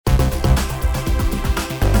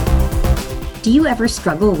Do you ever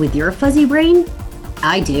struggle with your fuzzy brain?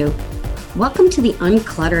 I do. Welcome to the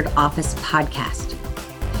Uncluttered Office podcast.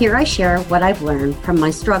 Here I share what I've learned from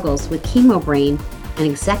my struggles with chemo brain and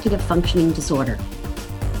executive functioning disorder.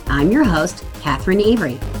 I'm your host, Catherine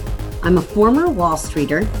Avery. I'm a former Wall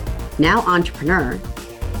Streeter, now entrepreneur,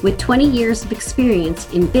 with 20 years of experience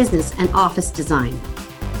in business and office design.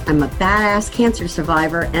 I'm a badass cancer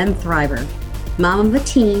survivor and thriver, mom of a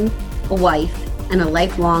teen, a wife, and a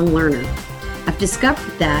lifelong learner. I've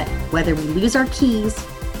discovered that whether we lose our keys,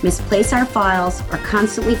 misplace our files, or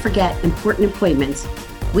constantly forget important appointments,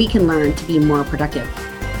 we can learn to be more productive.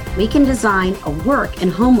 We can design a work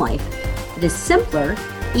and home life that is simpler,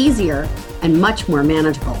 easier, and much more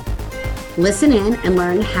manageable. Listen in and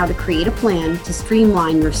learn how to create a plan to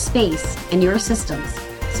streamline your space and your systems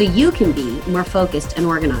so you can be more focused and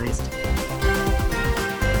organized.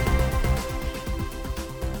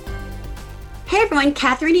 Hey everyone,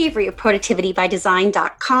 Catherine Avery of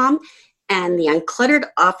ProductivityByDesign.com and the Uncluttered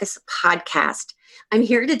Office podcast. I'm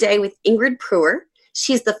here today with Ingrid Pruer.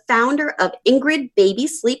 She's the founder of Ingrid Baby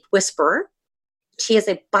Sleep Whisperer. She is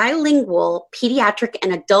a bilingual pediatric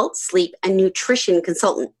and adult sleep and nutrition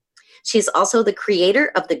consultant. She's also the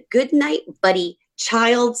creator of the Goodnight Buddy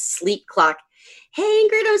Child Sleep Clock. Hey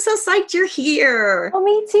Ingrid, I'm so psyched you're here. Oh,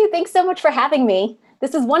 me too. Thanks so much for having me.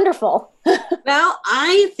 This is wonderful. Well,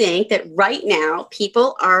 I think that right now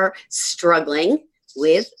people are struggling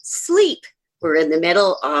with sleep. We're in the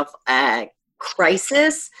middle of a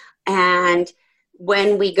crisis, and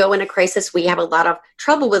when we go in a crisis, we have a lot of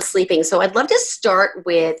trouble with sleeping. So I'd love to start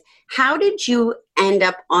with, how did you end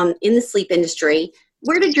up in the sleep industry?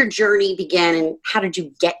 Where did your journey begin, and how did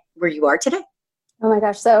you get where you are today? Oh my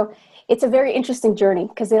gosh. So it's a very interesting journey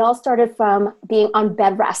because it all started from being on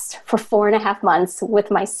bed rest for 4.5 months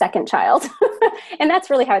with my second child. And that's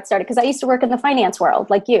really how it started, because I used to work in the finance world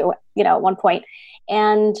like you at one point.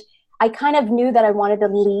 And I kind of knew that I wanted to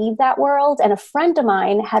leave that world. And a friend of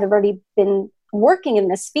mine had already been working in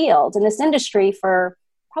this field, in this industry, for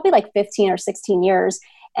probably like 15 or 16 years.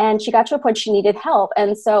 And she got to a point she needed help.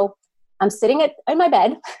 And so I'm sitting in my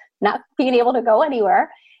bed, not being able to go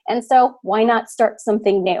anywhere. And so why not start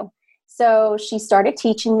something new? So she started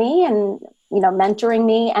teaching me and, mentoring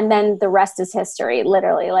me. And then the rest is history,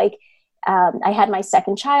 literally. I had my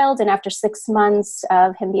second child, and after 6 months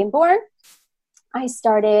of him being born, I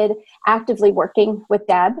started actively working with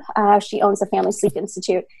Deb. She owns the Family Sleep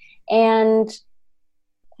Institute. And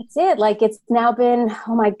that's it. It's now been,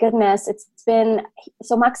 oh my goodness,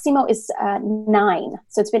 so Maximo is 9.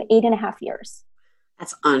 So it's been 8.5 years.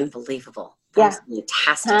 That's unbelievable. That's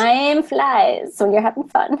fantastic. Time flies when you're having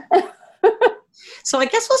fun. So I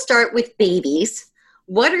guess we'll start with babies.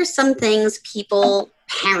 What are some things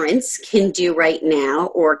parents can do right now,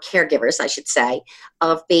 or caregivers, I should say,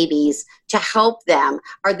 of babies to help them?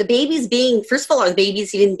 Are the babies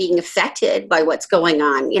even being affected by what's going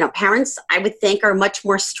on? Parents, I would think, are much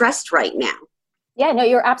more stressed right now. Yeah, no,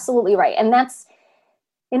 you're absolutely right. And that's,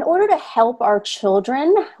 in order to help our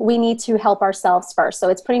children, we need to help ourselves first. So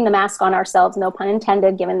it's putting the mask on ourselves, no pun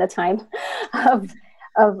intended, given the time of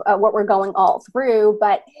what we're going all through.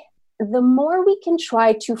 But the more we can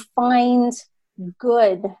try to find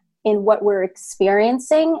good in what we're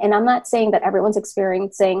experiencing, and I'm not saying that everyone's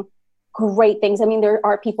experiencing great things. I mean, there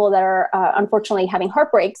are people that are unfortunately having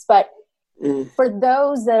heartbreaks, but for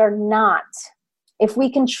those that are not, if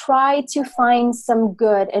we can try to find some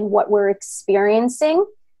good in what we're experiencing,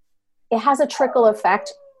 it has a trickle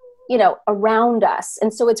effect, around us.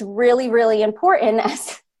 And so it's really, really important,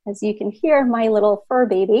 as you can hear, my little fur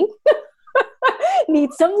baby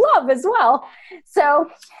needs some love as well. So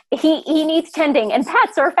he needs tending, and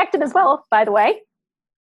pets are affected as well, by the way.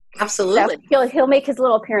 Absolutely. So he'll make his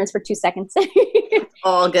little appearance for 2 seconds.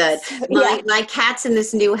 All good. My cat's in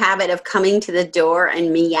this new habit of coming to the door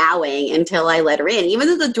and meowing until I let her in, even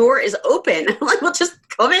though the door is open. I'm like, well, just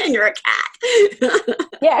come in. You're a cat.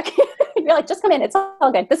 Yeah. You're like, just come in. It's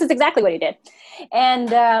all good. This is exactly what he did.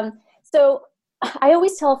 And so I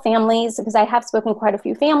always tell families, because I have spoken to quite a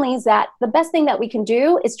few families, that the best thing that we can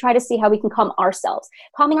do is try to see how we can calm ourselves.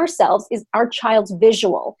 Calming ourselves is our child's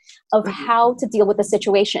visual of how to deal with the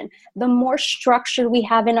situation. The more structure we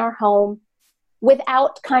have in our home,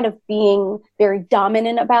 without kind of being very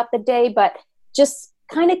dominant about the day, but just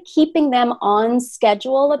kind of keeping them on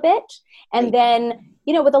schedule a bit. And then,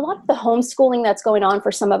 with a lot of the homeschooling that's going on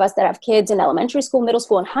for some of us that have kids in elementary school, middle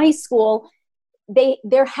school, and high school,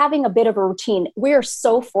 they're having a bit of a routine. We're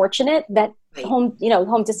so fortunate that home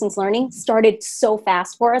distance learning started so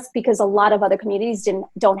fast for us, because a lot of other communities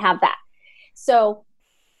don't have that. So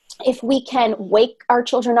if we can wake our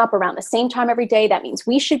children up around the same time every day, that means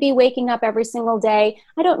we should be waking up every single day.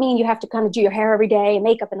 I don't mean you have to kind of do your hair every day and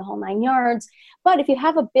makeup in the whole 9 yards. But if you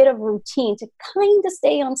have a bit of routine to kind of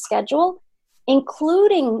stay on schedule,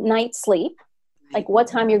 including night sleep, like what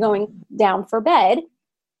time you're going down for bed,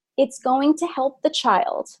 it's going to help the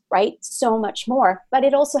child, right? So much more. But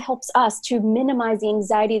it also helps us to minimize the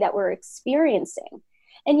anxiety that we're experiencing.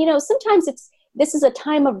 And, sometimes this is a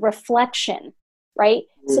time of reflection, right?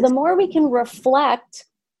 So the more we can reflect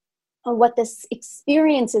on what this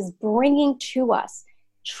experience is bringing to us,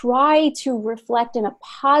 try to reflect in a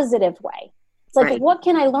positive way. It's like, Right. What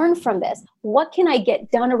can I learn from this? What can I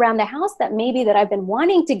get done around the house that I've been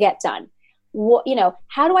wanting to get done?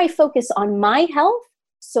 How do I focus on my health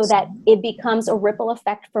so that it becomes a ripple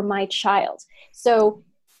effect for my child? So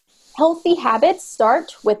healthy habits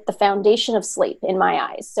start with the foundation of sleep, in my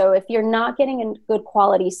eyes. So if you're not getting a good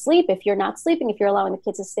quality sleep, if you're not sleeping, if you're allowing the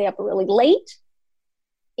kids to stay up really late,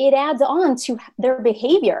 it adds on to their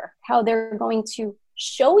behavior, how they're going to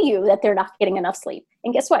show you that they're not getting enough sleep.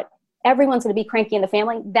 And guess what? Everyone's going to be cranky in the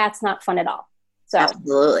family. That's not fun at all. So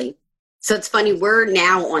Absolutely. So it's funny, we're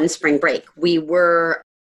now on spring break.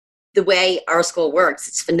 The way our school works,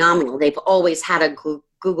 it's phenomenal. They've always had a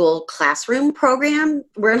Google Classroom program.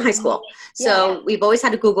 We're in high school. So we've always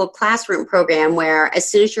had a Google Classroom program where as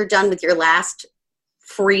soon as you're done with your last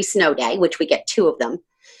free snow day, which we get 2 of them,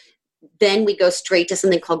 then we go straight to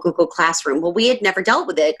something called Google Classroom. Well, we had never dealt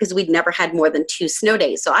with it because we'd never had more than 2 snow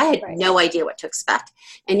days. So I had no idea what to expect.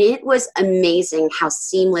 And it was amazing how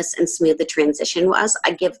seamless and smooth the transition was.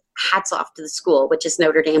 I give hats off to the school, which is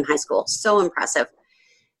Notre Dame High School. So impressive.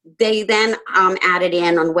 They then added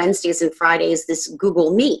in on Wednesdays and Fridays this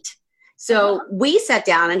Google Meet. So we sat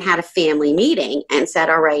down and had a family meeting and said,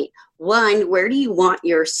 all right, 1, where do you want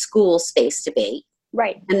your school space to be?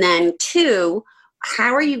 Right. And then 2,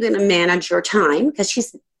 how are you going to manage your time? Because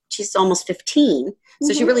she's almost 15.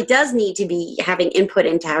 So she really does need to be having input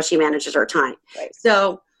into how she manages her time. Right.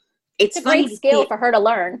 So it's a great skill for her to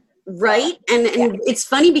learn. Right. And it's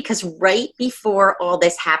funny because right before all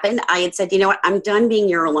this happened, I had said, you know what, I'm done being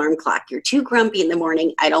your alarm clock. You're too grumpy in the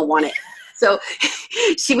morning. I don't want it. So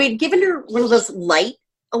we'd given her one of those light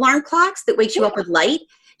alarm clocks that wakes you up with light.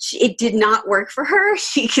 It did not work for her.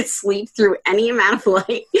 She could sleep through any amount of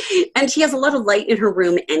light. And she has a lot of light in her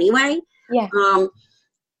room anyway. Yeah.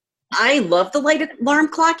 I love the light alarm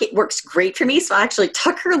clock. It works great for me. So I actually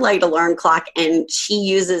took her light alarm clock and she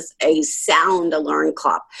uses a sound alarm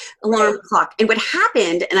clock. And what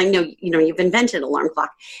happened, and I know, you've invented alarm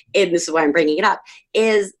clock, and this is why I'm bringing it up,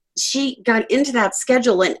 is she got into that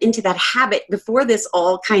schedule and into that habit before this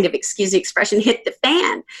all kind of, excuse the expression, hit the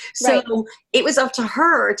fan. So it was up to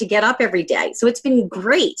her to get up every day. So it's been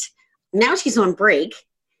great. Now she's on break.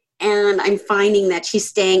 And I'm finding that she's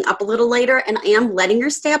staying up a little later, and I am letting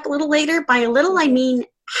her stay up a little later. By a little, I mean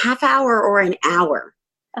half hour or an hour.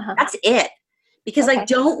 That's it. Because I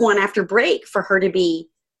don't want after break for her to be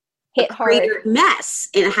hit hard mess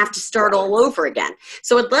and have to start all over again.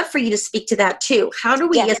 So I'd love for you to speak to that too. How do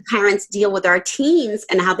we as parents deal with our teens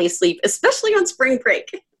and how they sleep, especially on spring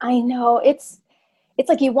break? I know. It's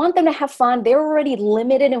like you want them to have fun. They're already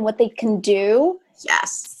limited in what they can do.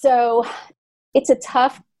 Yes. So it's a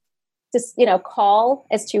tough call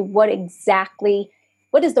as to what is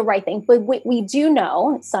the right thing. But we do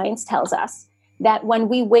know, science tells us, that when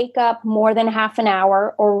we wake up more than half an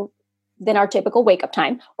hour or than our typical wake up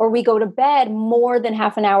time, or we go to bed more than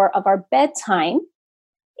half an hour of our bedtime,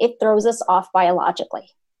 it throws us off biologically.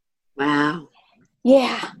 Wow.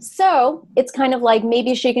 Yeah. So it's kind of like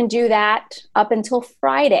maybe she can do that up until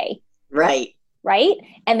Friday. Right.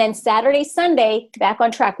 And then Saturday, Sunday, back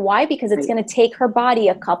on track. Why? Because it's going to take her body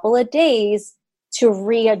a couple of days to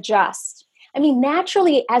readjust. I mean,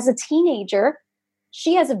 naturally, as a teenager,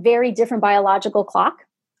 she has a very different biological clock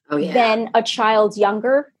than a child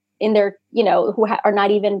younger in their, who are not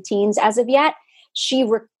even teens as of yet.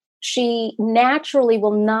 She naturally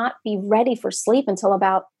will not be ready for sleep until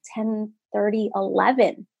about 10:30,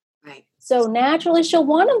 11. Right. So naturally, she'll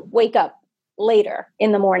want to wake up later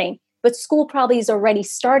in the morning. But school probably is already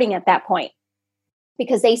starting at that point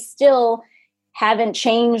because they still haven't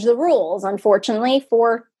changed the rules, unfortunately,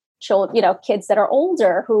 for children, kids that are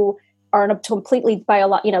older who are in a completely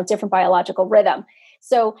different biological rhythm.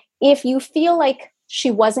 So if you feel like she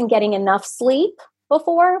wasn't getting enough sleep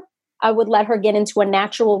before, I would let her get into a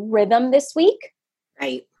natural rhythm this week.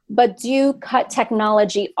 Right. But do cut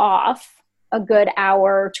technology off a good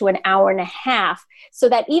hour to an hour and a half so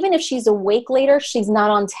that even if she's awake later, she's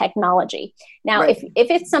not on technology. Now, if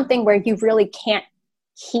it's something where you really can't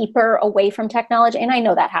keep her away from technology, and I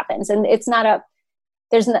know that happens, and it's not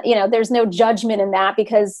there's no judgment in that,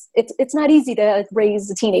 because it's not easy to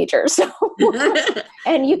raise a teenager. So,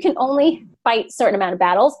 and you can only fight a certain amount of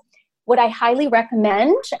battles. What I highly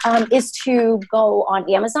recommend is to go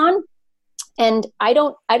on Amazon. And I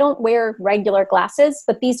don't wear regular glasses,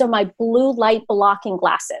 but these are my blue light blocking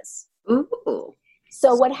glasses. Ooh.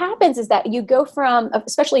 So what happens is that you go from,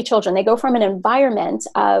 especially children, they go from an environment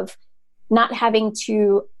of not having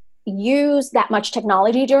to use that much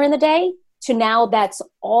technology during the day to now that's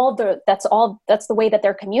the way that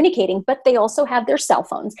they're communicating, but they also have their cell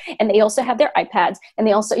phones and they also have their iPads and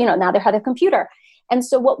they also, now they have their computer. And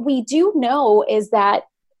so what we do know is that,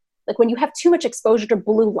 like, when you have too much exposure to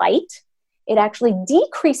blue light, it actually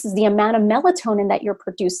decreases the amount of melatonin that you're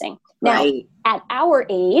producing. Now, right. At our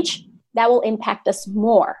age, that will impact us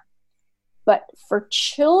more. But for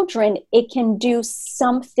children, it can do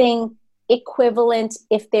something equivalent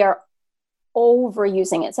if they're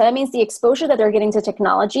overusing it. So that means the exposure that they're getting to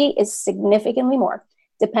technology is significantly more,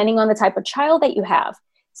 depending on the type of child that you have.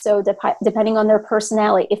 So depending on their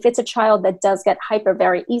personality, if it's a child that does get hyper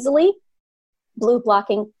very easily, blue light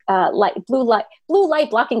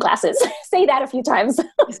blocking glasses. Say that a few times.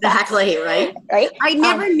 Exactly, right? Right. I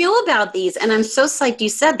never knew about these, and I'm so psyched you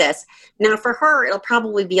said this. Now, for her, it'll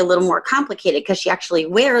probably be a little more complicated because she actually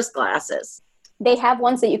wears glasses. They have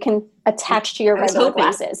ones that you can attach to your regular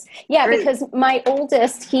glasses. Yeah, Great. Because my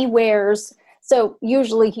oldest,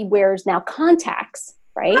 usually he wears now contacts,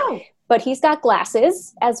 right? Oh. But he's got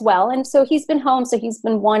glasses as well. And so he's been home, so he's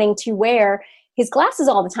been wanting to wear his glasses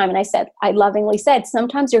all the time. And I lovingly said,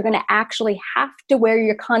 sometimes you're going to actually have to wear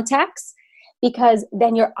your contacts, because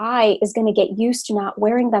then your eye is going to get used to not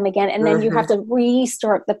wearing them again. And then you have to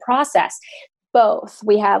restart the process. Both.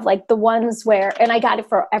 We have like the ones where, and I got it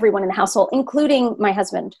for everyone in the household, including my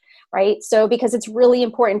husband, right? So because it's really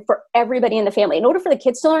important for everybody in the family. In order for the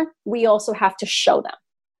kids to learn, we also have to show them.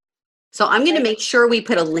 So I'm going to make sure we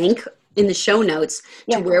put a link in the show notes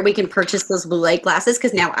to where we can purchase those blue light glasses,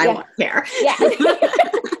 because now I want a pair. Yeah,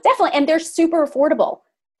 definitely. And they're super affordable.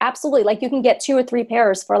 Absolutely. Like you can get 2 or 3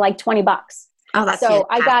 pairs for like $20. Oh, that's so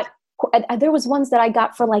fantastic. there was ones that I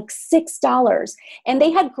got for like $6, and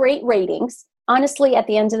they had great ratings. Honestly, at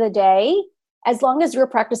the end of the day, as long as you're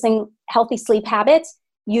practicing healthy sleep habits,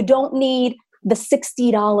 you don't need the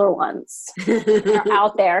 $60 ones that are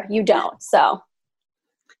out there. You don't. So.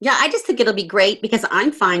 Yeah, I just think it'll be great, because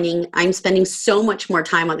I'm finding I'm spending so much more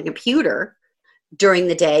time on the computer during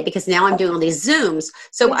the day, because now I'm doing all these Zooms.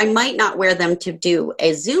 So I might not wear them to do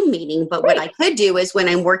a Zoom meeting, but what I could do is when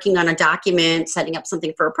I'm working on a document, setting up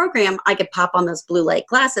something for a program, I could pop on those blue light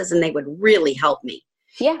glasses and they would really help me.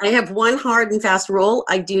 Yeah. I have one hard and fast rule.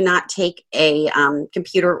 I do not take a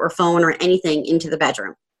computer or phone or anything into the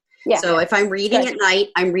bedroom. Yeah. So if I'm reading at night,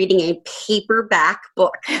 I'm reading a paperback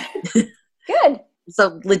book. Good.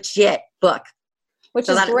 So legit book. Which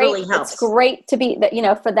is great. Really helps. It's great to be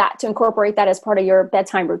that, for that, to incorporate that as part of your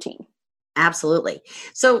bedtime routine. Absolutely.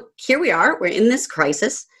 So here we are, we're in this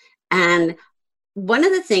crisis. And one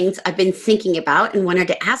of the things I've been thinking about and wanted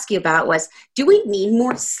to ask you about was, do we need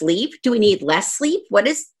more sleep? Do we need less sleep?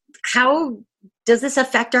 How does this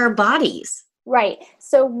affect our bodies? Right.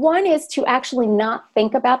 So one is to actually not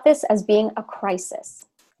think about this as being a crisis.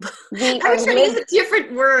 I was trying to use a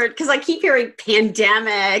different word, because I keep hearing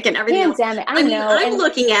pandemic and everything. Pandemic, I know. I'm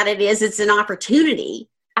looking at it as it's an opportunity.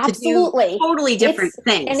 Absolutely. To do totally different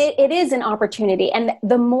things. And it is an opportunity. And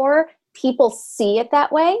the more people see it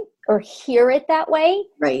that way or hear it that way,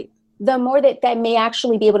 right, the more that they may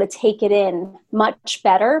actually be able to take it in much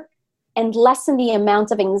better and lessen the amount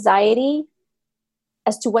of anxiety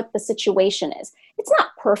as to what the situation is. It's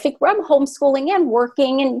not perfect. I'm homeschooling and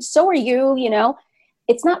working, and so are you,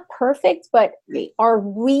 It's not perfect, but are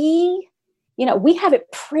we, we have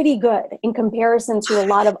it pretty good in comparison to a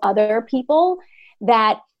lot of other people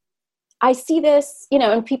that I see this,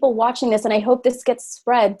 and people watching this, and I hope this gets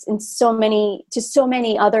spread to so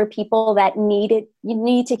many other people that need it. You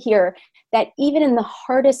need to hear that even in the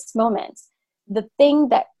hardest moments, the thing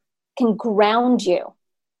that can ground you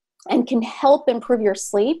and can help improve your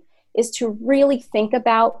sleep is to really think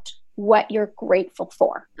about what you're grateful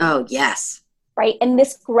for. Oh, yes. Right. And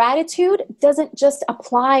this gratitude doesn't just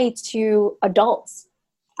apply to adults.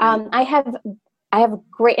 I have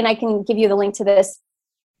great, and I can give you the link to this,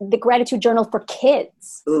 the gratitude journal for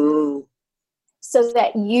kids. Ooh. So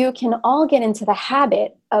that you can all get into the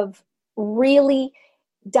habit of really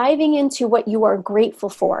diving into what you are grateful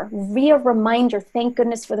for. Be a reminder, thank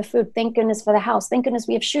goodness for the food, thank goodness for the house, thank goodness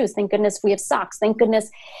we have shoes, thank goodness we have socks, thank goodness,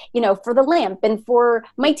 for the lamp and for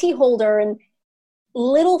my tea holder, and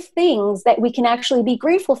little things that we can actually be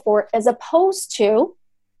grateful for, as opposed to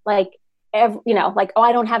like like, oh,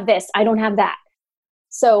 I don't have this, I don't have that.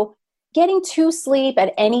 So getting to sleep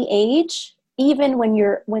at any age, even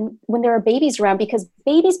when there are babies around, because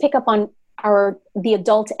babies pick up on the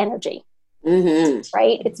adult energy,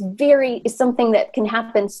 right? It's something that can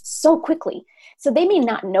happen so quickly. So they may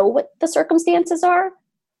not know what the circumstances are,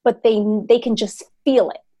 but they can just feel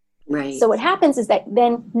it. Right. So what happens is that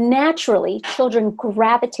then naturally children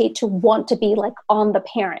gravitate to want to be like on the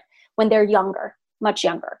parent when they're younger, much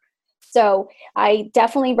younger. So I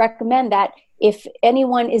definitely recommend that if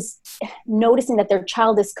anyone is noticing that their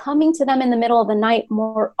child is coming to them in the middle of the night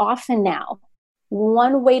more often now,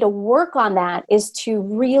 one way to work on that is to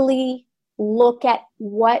really look at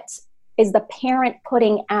what is the parent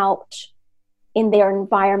putting out in their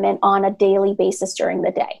environment on a daily basis during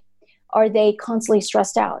the day. Are they constantly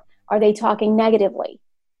stressed out? Are they talking negatively?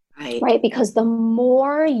 Right? Because the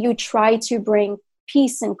more you try to bring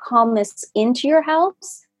peace and calmness into your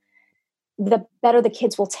house, the better the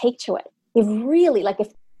kids will take to it.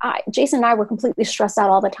 If Jason and I were completely stressed out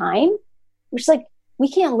all the time, we're just like, we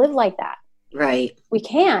can't live like that. Right. We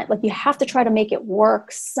can't. Like, you have to try to make it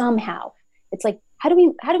work somehow. It's like, how do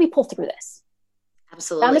we pull through this?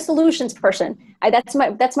 Absolutely. I'm a solutions person. That's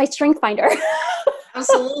my strength finder.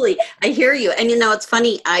 Absolutely. I hear you. And it's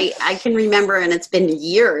funny. I can remember, and it's been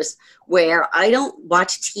years, where I don't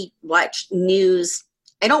watch news.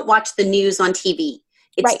 I don't watch the news on TV.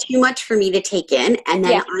 It's too much for me to take in. And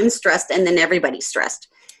then I'm stressed, and then everybody's stressed.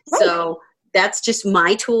 Right. So that's just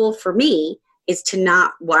my tool for me, is to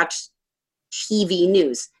not watch TV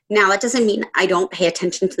news. Now, that doesn't mean I don't pay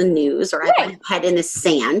attention to the news or I have my head in the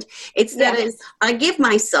sand. It's that I give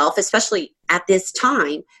myself, especially at this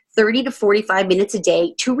time, 30 to 45 minutes a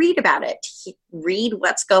day to read about it, to read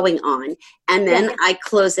what's going on. And then I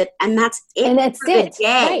close it, and that's it. And that's for the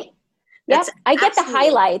day. Right. Yep. I get the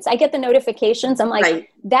highlights. I get the notifications. I'm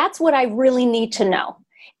like, that's what I really need to know.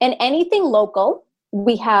 And anything local,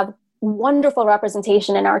 we have wonderful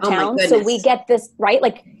representation in our town. So we get this, right?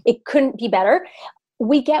 Like, it couldn't be better.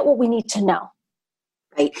 We get what we need to know.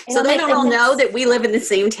 Right. And so they don't all know that we live in the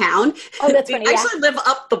same town. Oh, that's funny. We actually live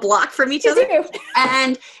up the block from each other.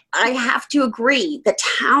 And I have to agree, the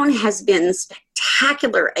town has been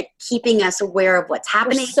spectacular at keeping us aware of what's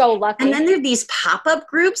happening. We're so lucky. And then there are these pop-up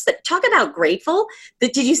groups that talk about grateful.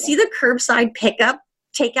 Did you see the curbside pickup,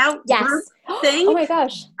 takeout group thing? Oh my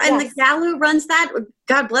gosh. And the gal who runs that,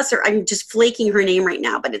 God bless her, I'm just flaking her name right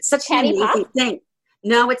now, but it's such an amazing thing.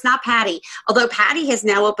 No, it's not Patty. Although Patty has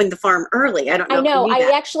now opened the farm early. I don't know. I know.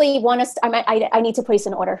 I actually want to. I need to place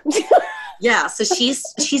an order. Yeah. So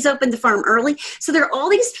she's opened the farm early. So there are all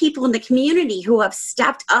these people in the community who have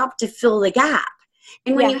stepped up to fill the gap.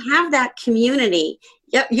 And when you have that community,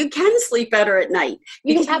 you can sleep better at night.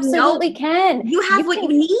 You absolutely can. You have what you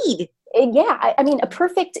need. Yeah. I mean, a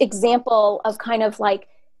perfect example of kind of like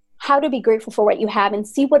how to be grateful for what you have and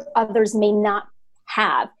see what others may not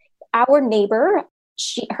have. Our neighbor,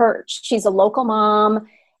 she's a local mom.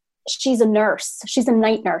 She's a nurse. She's a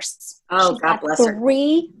night nurse. Oh, God bless her.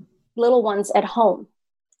 3 little ones at home.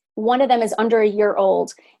 One of them is under a year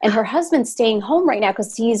old, and her husband's staying home right now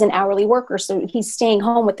because he's an hourly worker. So he's staying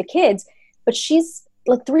home with the kids, but she's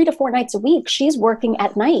like 3 to 4 nights a week. She's working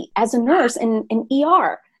at night as a nurse in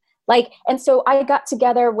ER. And so I got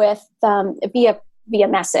together with, via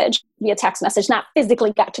text message, not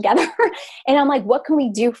physically got together. And I'm like, what can we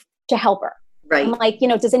do to help her? Right. I'm like,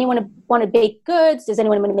 does anyone want to bake goods? Does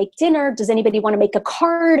anyone want to make dinner? Does anybody want to make a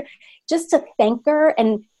card just to thank her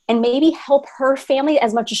and maybe help her family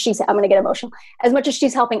as much as I'm going to get emotional, as much as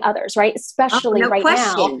she's helping others, right? Especially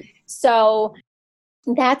now. So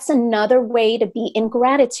that's another way to be in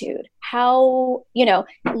gratitude. How,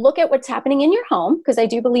 look at what's happening in your home, because I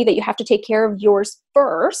do believe that you have to take care of yours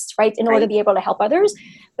first, right? In order to be able to help others.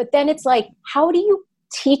 But then it's like, how do you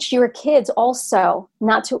teach your kids also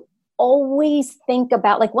not to always think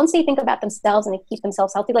about, like, once they think about themselves and they keep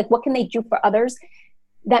themselves healthy, like, what can they do for others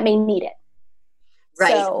that may need it?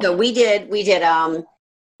 Right. So we did,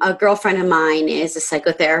 a girlfriend of mine is a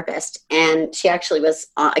psychotherapist, and she actually was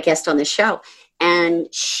a guest on the show. And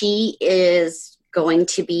she is going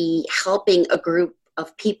to be helping a group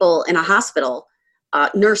of people in a hospital,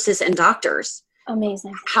 nurses and doctors.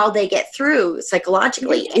 Amazing. How they get through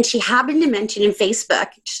psychologically. And she happened to mention in Facebook,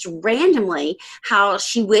 just randomly, how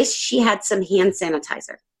she wished she had some hand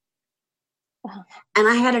sanitizer. And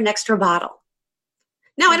I had an extra bottle.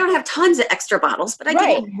 Now I don't have tons of extra bottles, but I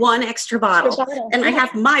do have one extra bottle, and I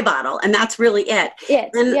have my bottle, and that's really it.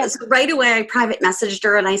 So right away I private messaged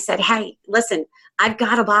her and I said, hey, listen, I've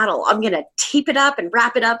got a bottle. I'm going to tape it up and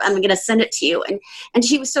wrap it up, and I'm going to send it to you. And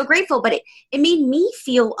she was so grateful, but it made me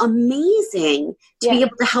feel amazing to be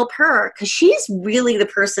able to help her, because she's really the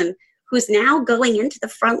person who's now going into the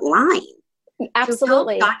front line.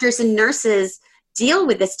 Absolutely. To help doctors and nurses deal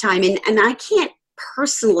with this time. And I can't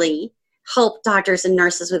personally help doctors and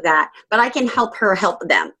nurses with that, but I can help her help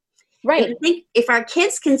them. Right. And I think if our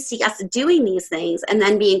kids can see us doing these things and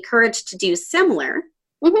then be encouraged to do similar,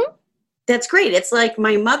 that's great. It's like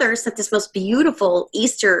my mother sent this most beautiful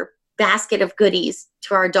Easter basket of goodies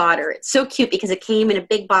to our daughter. It's so cute because it came in a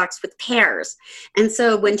big box with pears. And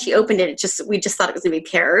so when she opened it, we just thought it was going to be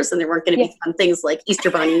pears, and there weren't going to be fun things like Easter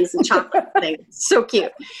bunnies and chocolate things. So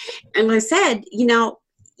cute. And I said, you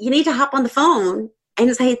need to hop on the phone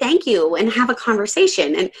and say thank you and have a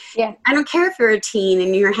conversation. And I don't care if you're a teen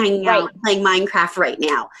and you're hanging out playing Minecraft right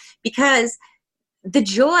now, because the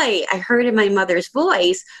joy I heard in my mother's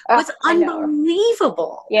voice was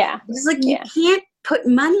unbelievable. Yeah. It's like you can't put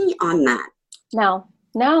money on that. No.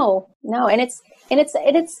 And it's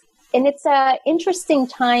a interesting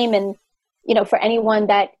time, and for anyone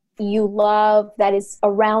that you love that is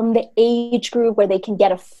around the age group where they can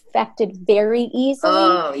get affected very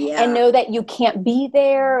easily and know that you can't be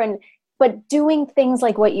there, but doing things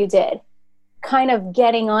like what you did, kind of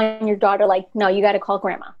getting on your daughter like, no, you got to call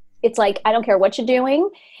grandma. It's like, I don't care what you're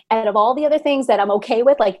doing. And of all the other things that I'm okay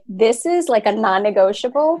with, like, this is like a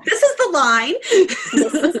non-negotiable. This is the line.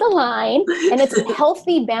 This is the line. And it's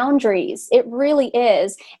healthy boundaries. It really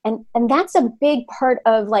is. And that's a big part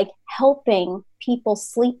of like helping people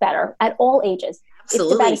sleep better at all ages.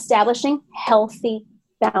 Absolutely. It's about establishing healthy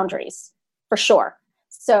boundaries, for sure.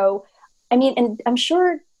 So, I mean, and I'm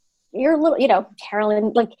sure you're a little,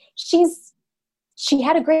 Carolyn, like she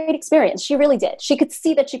had a great experience. She really did. She could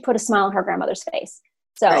see that she put a smile on her grandmother's face.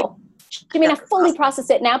 So she may not fully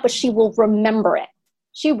process it now, but she will remember it.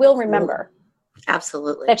 She will remember.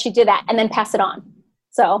 Absolutely. That she did that and then pass it on.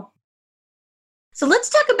 So let's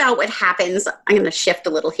talk about what happens. I'm going to shift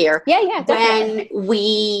a little here. Yeah. Definitely. When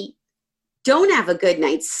we don't have a good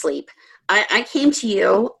night's sleep. I came to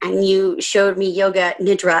you and you showed me Yoga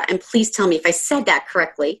Nidra, and please tell me if I said that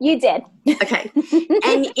correctly. You did. Okay.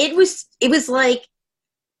 And it was like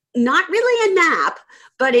not really a nap,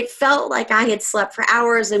 but it felt like I had slept for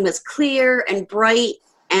hours and was clear and bright.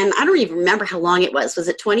 And I don't even remember how long it was. Was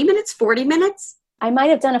it 20 minutes, 40 minutes? I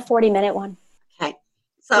might have done a 40-minute one. Okay.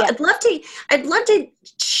 So I'd love to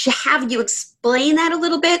have you explain that a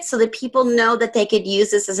little bit so that people know that they could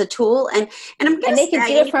use this as a tool. And I'm going to say, they can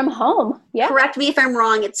do it from home. Yeah. Correct me if I'm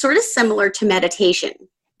wrong. It's sort of similar to meditation.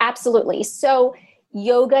 Absolutely. So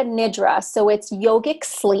Yoga Nidra. So it's yogic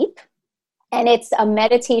sleep. And it's a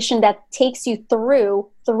meditation that takes you through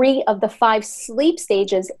 3 of the 5 sleep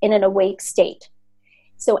stages in an awake state.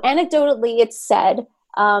 So anecdotally, it's said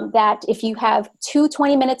that if you have 2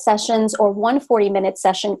 20-minute sessions or 1 40-minute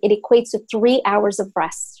session, it equates to 3 hours of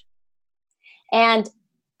rest. And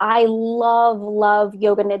I love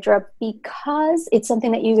Yoga Nidra because it's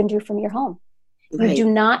something that you can do from your home. Right. You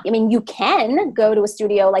do not, you can go to a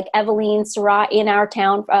studio like Eveline Surratt in our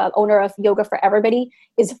town, owner of Yoga for Everybody,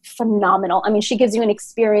 is phenomenal. She gives you an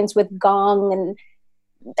experience with gong, and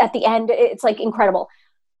at the end, it's like incredible.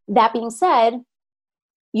 That being said,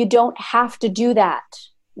 you don't have to do that.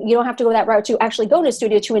 You don't have to go that route to actually go to a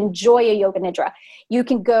studio to enjoy a Yoga Nidra. You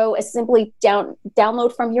can go as simply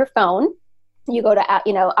download from your phone. You go to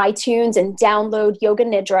iTunes and download Yoga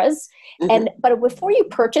Nidras. But before you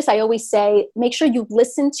purchase, I always say, make sure you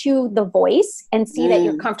listen to the voice and see that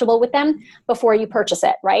you're comfortable with them before you purchase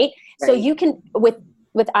it. Right. So you can, with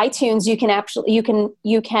iTunes, you can,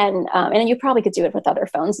 and you probably could do it with other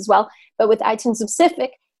phones as well, but with iTunes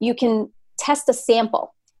specific, you can test a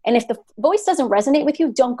sample. And if the voice doesn't resonate with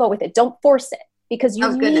you, don't go with it. Don't force it, because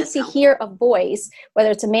you need to hear a voice,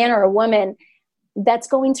 whether it's a man or a woman, that's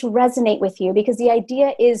going to resonate with you, because the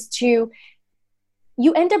idea is you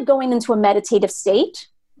end up going into a meditative state.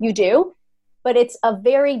 You do, but it's a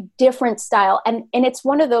very different style. And it's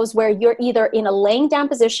one of those where you're either in a laying down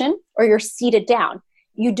position or you're seated down.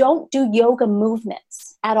 You don't do yoga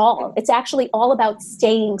movements at all. It's actually all about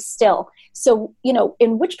staying still. So,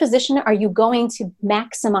 in which position are you going to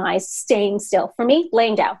maximize staying still? For me,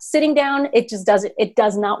 laying down. Sitting down, it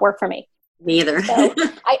does not work for me. Me either. So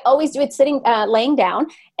I always do it laying down,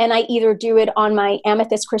 and I either do it on my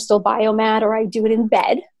amethyst crystal biomat or I do it in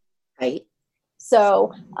bed. Right.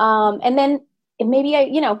 So, and then maybe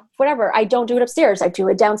whatever, I don't do it upstairs. I do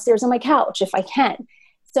it downstairs on my couch if I can.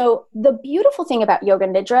 So the beautiful thing about Yoga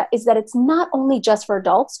Nidra is that it's not only just for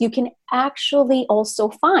adults. You can actually also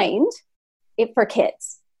find it for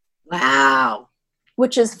kids. Wow.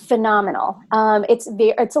 Which is phenomenal. It's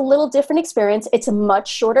a little different experience. It's a much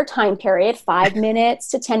shorter time period, 5 minutes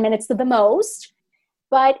to 10 minutes at the most,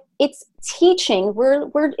 but it's teaching.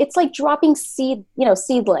 It's like dropping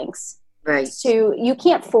seedlings. Right. So you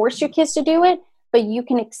can't force your kids to do it, but you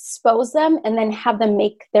can expose them and then have them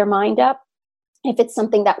make their mind up if it's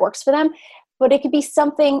something that works for them. But it could be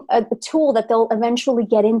something, a tool that they'll eventually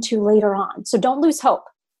get into later on. So don't lose hope.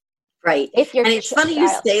 Right. And it's funny you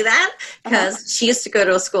say that, because she used to go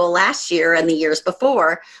to a school last year and the years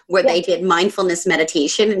before where they did mindfulness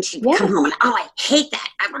meditation, and she'd come home and, I hate that.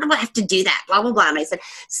 I don't have to do that, blah, blah, blah. And I said,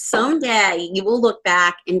 someday you will look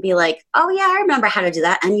back and be like, oh yeah, I remember how to do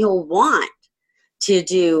that. And you'll want to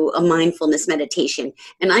do a mindfulness meditation.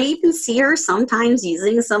 And I even see her sometimes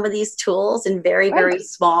using some of these tools in very, very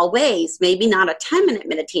small ways, maybe not a 10-minute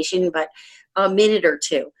meditation, but a minute or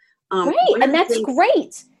two. Right. And that's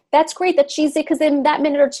great. That's great that she's, because then that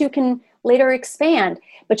minute or two can later expand,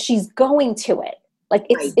 but she's going to it. Like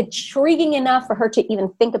it's intriguing enough for her to even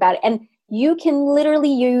think about it. And you can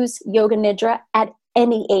literally use Yoga Nidra at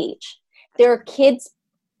any age. There are kids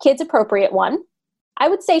appropriate one. I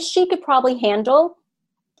would say she could probably handle,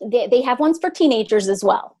 they have ones for teenagers as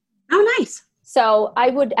well. Oh, nice. So I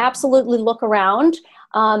would absolutely look around.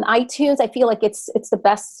 iTunes, I feel like it's the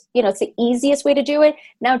best, it's the easiest way to do it.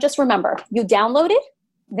 Now, just remember, you download it,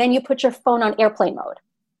 then you put your phone on airplane mode,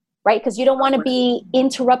 right? Because you don't want to be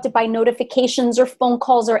interrupted by notifications or phone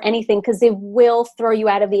calls or anything, because it will throw you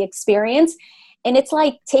out of the experience. And it's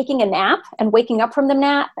like taking a nap and waking up from the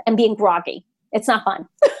nap and being groggy. It's not fun.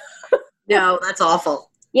 No, that's awful.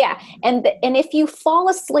 Yeah. And if you fall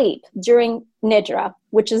asleep during Nidra,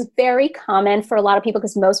 which is very common for a lot of people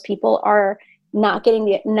because most people are not getting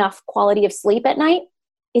enough quality of sleep at night,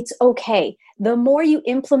 it's okay. The more you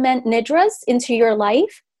implement Nidras into your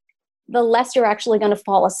life, the less you're actually going to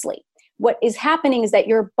fall asleep. What is happening is that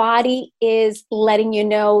your body is letting you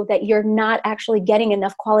know that you're not actually getting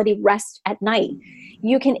enough quality rest at night.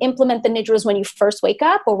 You can implement the Nidras when you first wake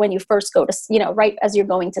up or when you first go to, right as you're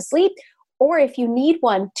going to sleep. Or if you need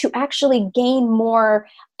one to actually gain more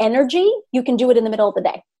energy, you can do it in the middle of the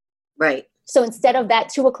day. Right. So instead of that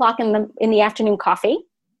 2:00 in the afternoon coffee,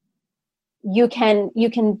 you can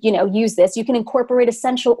use this. You can incorporate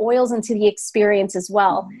essential oils into the experience as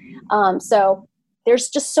well. So there's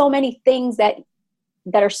just so many things that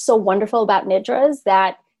are so wonderful about Nidras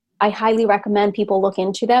that I highly recommend people look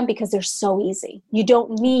into them because they're so easy. You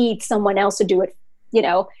don't need someone else to do it,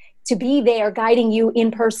 to be there guiding you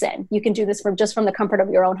in person. You can do this from the comfort of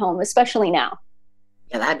your own home, especially now.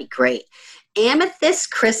 Yeah, that'd be great.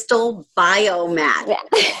 Amethyst crystal biomat. Yeah.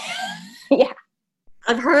 Yeah.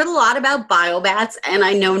 I've heard a lot about biomats and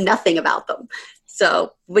I know nothing about them.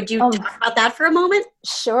 So would you talk about that for a moment?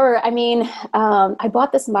 Sure. I mean, I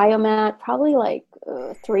bought this biomat probably like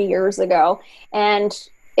 3 years ago, and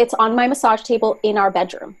it's on my massage table in our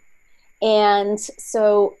bedroom. And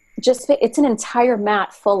so it's an entire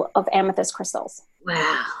mat full of amethyst crystals.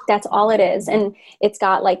 Wow. That's all it is. And it's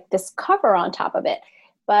got like this cover on top of it.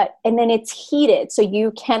 And then it's heated, so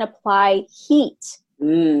you can apply heat.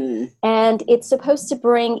 And it's supposed to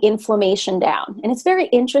bring inflammation down. And it's very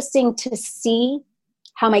interesting to see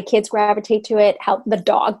how my kids gravitate to it, how the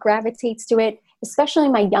dog gravitates to it, especially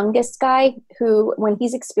my youngest guy, who, when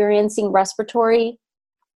he's experiencing respiratory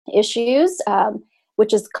issues,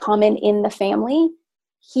 which is common in the family,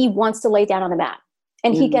 he wants to lay down on the mat.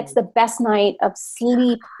 And he gets the best night of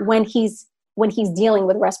sleep when he's dealing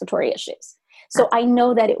with respiratory issues. So I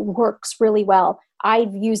know that it works really well.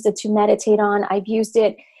 I've used it to meditate on. I've used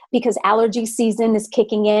it because allergy season is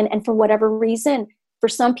kicking in. And for whatever reason, for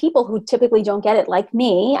some people who typically don't get it, like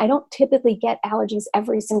me, I don't typically get allergies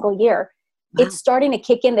every single year. Wow. It's starting to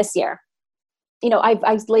kick in this year.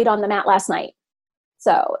 I laid on the mat last night.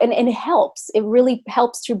 So, and it helps. It really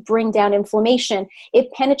helps to bring down inflammation.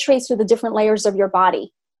 It penetrates through the different layers of your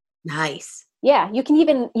body. Nice. Yeah, you can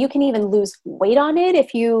even lose weight on it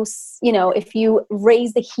if you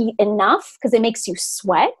raise the heat enough, because it makes you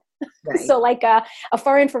sweat. Right. So like a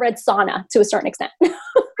far infrared sauna to a certain extent.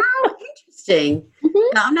 Oh, interesting. Mm-hmm.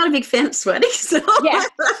 No, I'm not a big fan of sweating, so yeah,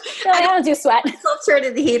 no, I don't do sweat. I'll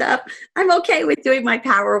turn the heat up. I'm okay with doing my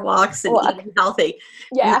power walks and eating healthy.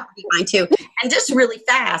 Yeah, that'd be fine too. And just really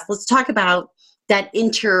fast, let's talk about that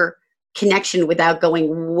interconnection without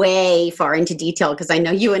going way far into detail, because I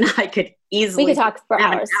know you and I could easily talk for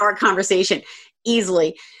have hours. An hour conversation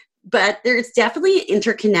easily. But there's definitely an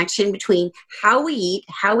interconnection between how we eat,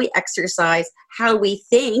 how we exercise, how we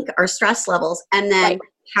think, our stress levels, and then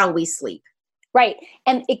how we sleep. Right.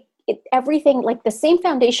 And everything, like the same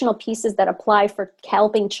foundational pieces that apply for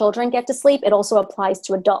helping children get to sleep, it also applies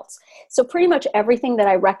to adults. So pretty much everything that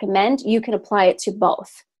I recommend, you can apply it to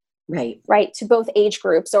both. Right. To both age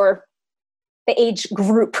groups or the age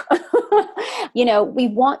group. We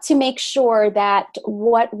want to make sure that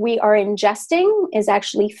what we are ingesting is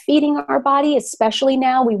actually feeding our body, especially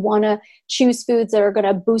now. We want to choose foods that are going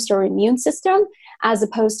to boost our immune system as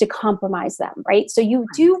opposed to compromise them, right? So you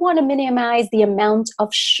do want to minimize the amount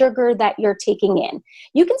of sugar that you're taking in.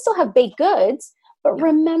 You can still have baked goods, but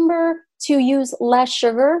remember to use less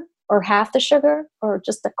sugar or half the sugar or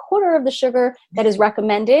just a quarter of the sugar that is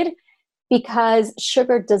recommended, because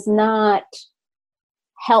sugar does not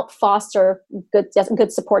help foster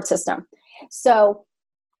good support system. So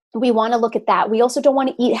we want to look at that. We also don't want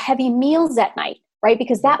to eat heavy meals at night, right?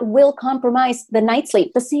 Because that will compromise the night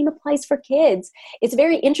sleep. The same applies for kids. It's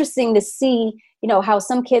very interesting to see, how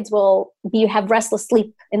some kids will have restless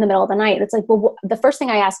sleep in the middle of the night. It's like, well, the first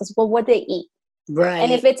thing I ask is, well, what do they eat? Right.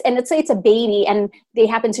 And let's say it's a baby and they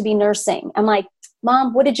happen to be nursing. I'm like,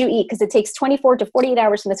 Mom, what did you eat? Because it takes 24 to 48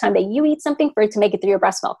 hours from the time that you eat something for it to make it through your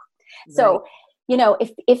breast milk. Right. So,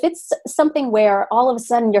 if it's something where all of a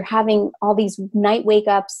sudden you're having all these night wake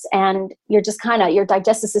ups and you're just your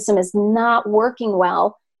digestive system is not working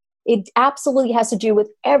well, it absolutely has to do with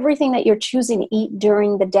everything that you're choosing to eat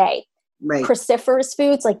during the day. Right. Cruciferous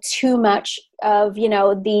foods, like too much of, the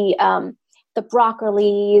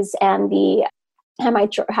broccolis and the, how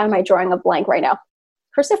am I drawing a blank right now?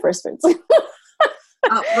 Cruciferous foods.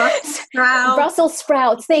 Brussels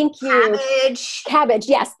sprouts. Thank you. Cabbage.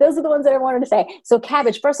 Yes, those are the ones that I wanted to say. So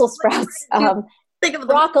cabbage, Brussels sprouts,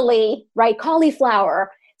 broccoli, right?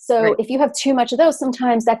 Cauliflower. So if you have too much of those,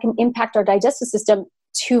 sometimes that can impact our digestive system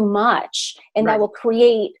too much, and that will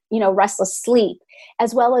create, restless sleep,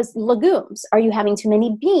 as well as legumes. Are you having too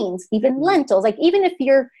many beans? Even lentils? Like even if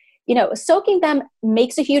you're, soaking them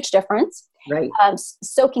makes a huge difference. Right.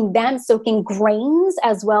 Soaking grains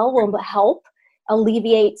as well will help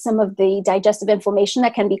alleviate some of the digestive inflammation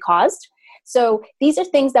that can be caused. So these are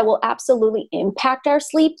things that will absolutely impact our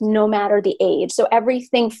sleep no matter the age. So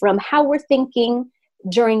everything from how we're thinking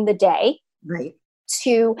during the day, right,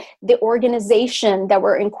 to the organization that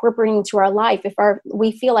we're incorporating into our life. If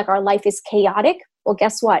we feel like our life is chaotic, well,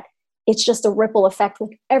 guess what? It's just a ripple effect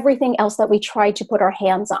with everything else that we try to put our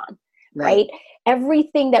hands on, right?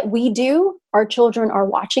 Everything that we do, our children are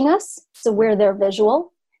watching us. So we're their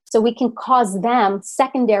visual. So we can cause them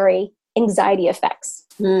secondary anxiety effects,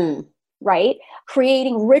 right?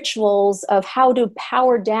 Creating rituals of how to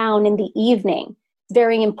power down in the evening.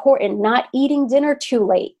 Very important. Not eating dinner too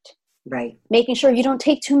late. Right. Making sure you don't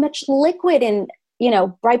take too much liquid in,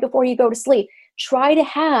 right before you go to sleep. Try to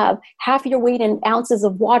have half your weight in ounces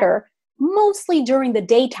of water, mostly during the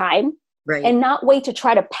daytime, and not wait to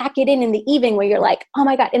try to pack it in the evening where you're like, oh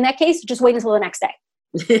my God, in that case, just wait until the next day.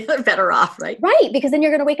 Better off, right? Right, because then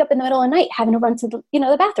you're going to wake up in the middle of the night having to run to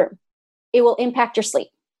the bathroom. It will impact your sleep.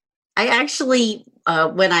 I actually,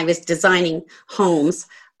 when I was designing homes,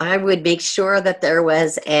 I would make sure that there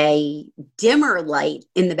was a dimmer light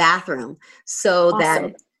in the bathroom so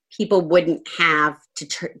that people wouldn't have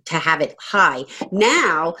to have it high.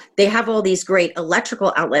 Now they have all these great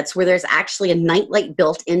electrical outlets where there's actually a nightlight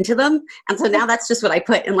built into them. And so now that's just what I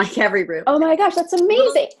put in like every room. Oh my gosh, that's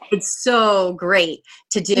amazing. It's so great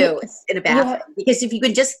to do in a bathroom because if you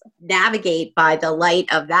can just navigate by the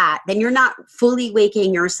light of that, then you're not fully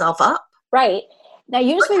waking yourself up. Right. Now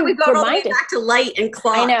you just we go all the way back to light and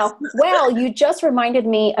clocks. I know. Well, you just reminded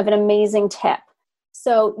me of an amazing tip.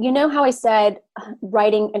 So you know how I said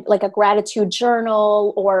writing like a gratitude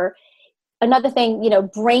journal, or another thing,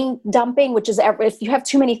 brain dumping, which is if you have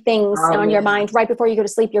too many things on your mind right before you go to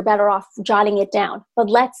sleep, you're better off jotting it down. But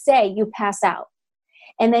let's say you pass out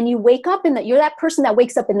and then you wake up you're that person that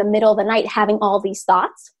wakes up in the middle of the night having all these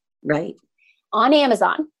thoughts. Right. On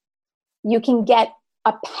Amazon, you can get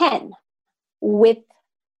a pen with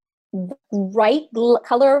the right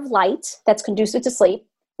color of light that's conducive to sleep,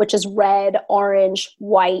 which is red, orange,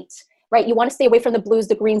 white, right? You want to stay away from the blues,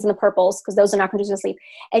 the greens, and the purples because those are not conducive to sleep.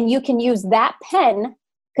 And you can use that pen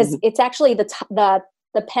because it's actually the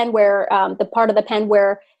pen where the part of the pen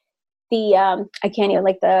where the I can't even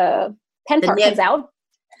the pen part comes out.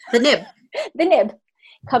 The nib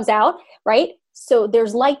comes out, right? So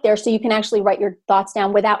there's light there, so you can actually write your thoughts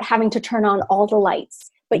down without having to turn on all the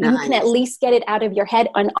lights. But you can at least get it out of your head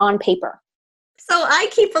on paper. So I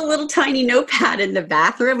keep a little tiny notepad in the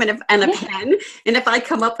bathroom and a pen. And if I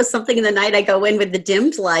come up with something in the night, I go in with the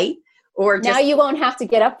dimmed light or just... Now you won't have to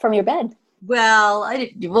get up from your bed. Well,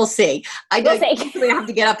 we'll see. We'll see. Usually I have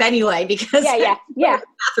to get up anyway because Yeah.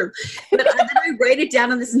 bathroom. But then I write it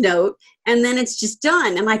down on this note, and then it's just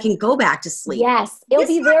done, and I can go back to sleep. Yes, it'll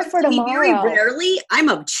be there for tomorrow. Very rarely, I'm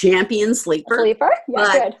a champion sleeper.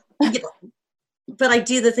 Yeah, good. But I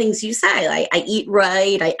do the things you say. I eat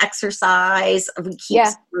right. I exercise. We keep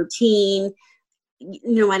routine.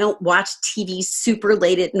 I don't watch TV super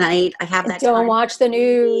late at night. I have that. Don't watch the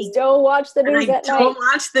news. Don't watch the news at night. Don't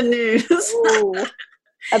watch the news. Ooh,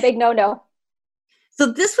 a big no-no. So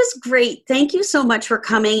this was great. Thank you so much for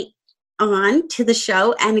coming on to the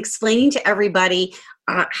show and explaining to everybody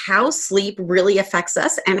how sleep really affects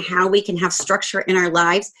us and how we can have structure in our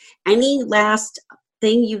lives. Any last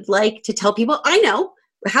thing you'd like to tell people? I know.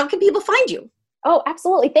 How can people find you? Oh,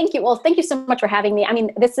 absolutely. Thank you. Well, thank you so much for having me. I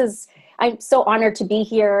mean, I'm so honored to be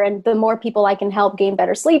here, and the more people I can help gain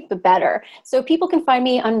better sleep, the better. So people can find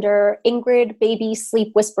me under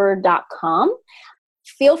IngridBabySleepWhisperer.com.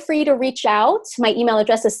 Feel free to reach out. My email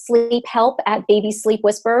address is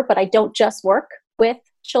sleephelp@babysleepwhisperer, but I don't just work with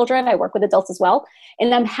children. I work with adults as well.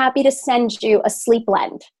 And I'm happy to send you a sleep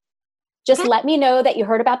blend. Just let me know that you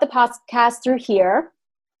heard about the podcast through here,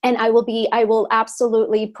 and I will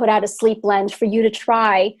absolutely put out a sleep blend for you to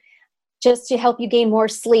try, just to help you gain more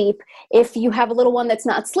sleep. If you have a little one that's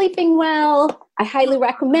not sleeping well, I highly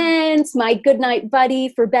recommend my Goodnight Buddy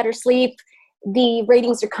for better sleep. The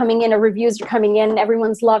ratings are coming in, or reviews are coming in.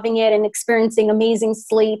 Everyone's loving it and experiencing amazing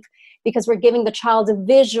sleep because we're giving the child a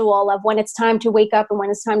visual of when it's time to wake up and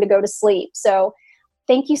when it's time to go to sleep. So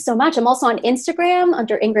thank you so much. I'm also on Instagram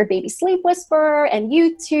under Ingrid Baby Sleep Whisperer, and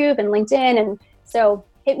YouTube and LinkedIn. And so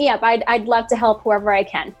hit me up. I'd love to help whoever I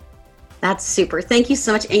can. That's super. Thank you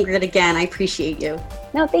so much, Ingrid, again. I appreciate you.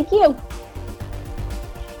 No, thank you.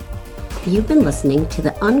 You've been listening to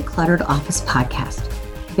the Uncluttered Office podcast,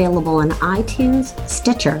 available on iTunes,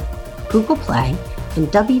 Stitcher, Google Play, and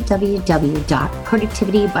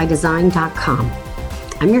www.productivitybydesign.com.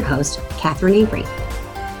 I'm your host, Catherine Avery.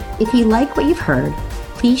 If you like what you've heard,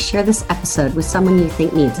 please share this episode with someone you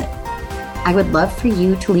think needs it. I would love for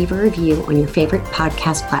you to leave a review on your favorite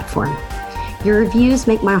podcast platform. Your reviews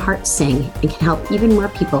make my heart sing and can help even more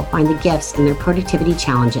people find the gifts in their productivity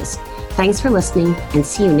challenges. Thanks for listening, and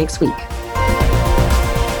see you next week.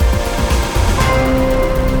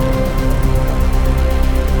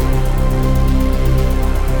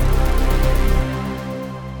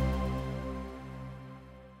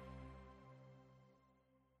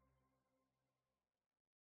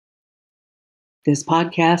 This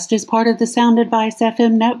podcast is part of the Sound Advice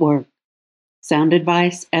FM network. Sound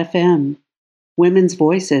Advice FM. Women's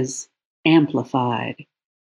voices amplified.